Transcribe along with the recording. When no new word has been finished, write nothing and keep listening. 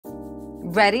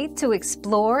Ready to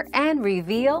explore and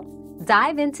reveal?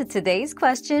 Dive into today's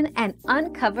question and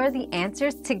uncover the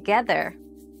answers together.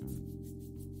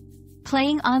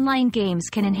 Playing online games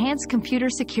can enhance computer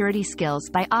security skills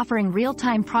by offering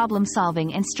real-time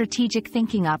problem-solving and strategic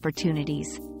thinking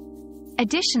opportunities.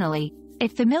 Additionally,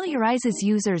 it familiarizes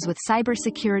users with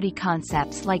cybersecurity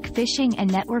concepts like phishing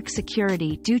and network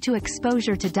security due to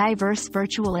exposure to diverse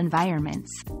virtual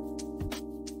environments.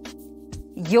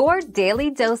 Your daily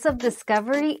dose of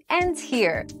discovery ends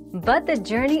here, but the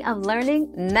journey of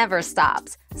learning never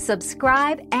stops.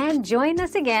 Subscribe and join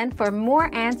us again for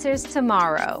more answers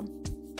tomorrow.